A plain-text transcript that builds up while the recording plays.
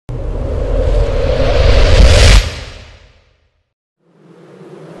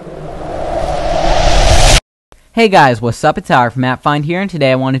Hey guys, what's up? It's Howard from AppFind here, and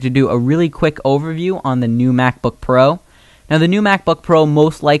today I wanted to do a really quick overview on the new MacBook Pro. Now, the new MacBook Pro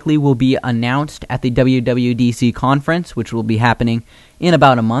most likely will be announced at the WWDC conference, which will be happening in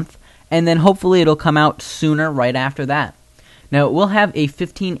about a month, and then hopefully it'll come out sooner right after that. Now, it will have a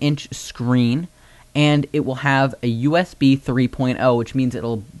 15-inch screen, and it will have a USB 3.0, which means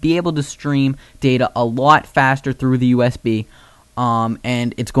it'll be able to stream data a lot faster through the USB.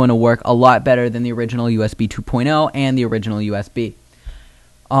 And it's going to work a lot better than the original USB 2.0 and the original USB.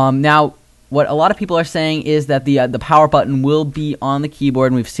 Now, what a lot of people are saying is that the power button will be on the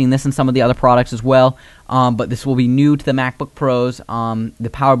keyboard, and we've seen this in some of the other products as well, but this will be new to the MacBook Pros, the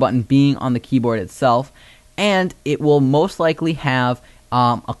power button being on the keyboard itself, and it will most likely have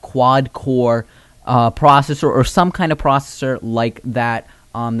a quad-core processor or some kind of processor like that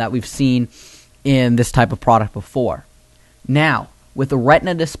that we've seen in this type of product before. Now, with the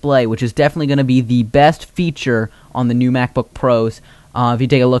Retina display, which is definitely going to be the best feature on the new MacBook Pros, if you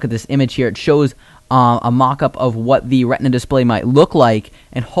take a look at this image here, it shows a mock-up of what the Retina display might look like,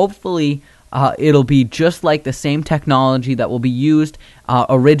 and hopefully it'll be just like the same technology that will be used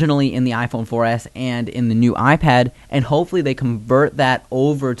originally in the iPhone 4S and in the new iPad, and hopefully they convert that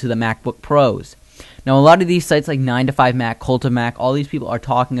over to the MacBook Pros. Now, a lot of these sites like 9to5Mac, Cult of Mac, all these people are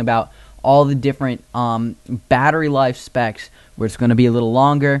talking about all the different battery life specs where it's going to be a little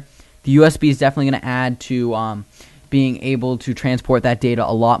longer. The USB is definitely going to add to being able to transport that data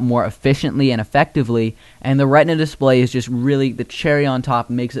a lot more efficiently and effectively, and the Retina display is just really the cherry on top,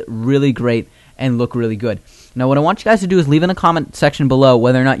 makes it really great and look really good. Now, what I want you guys to do is leave in the comment section below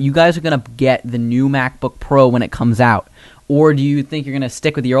whether or not you guys are going to get the new MacBook Pro when it comes out. Or do you think you're going to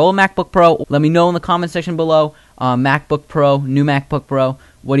stick with your old MacBook Pro? Let me know in the comment section below. MacBook Pro, new MacBook Pro.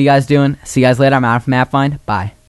 What are you guys doing? See you guys later. I'm out from AppFind. Bye.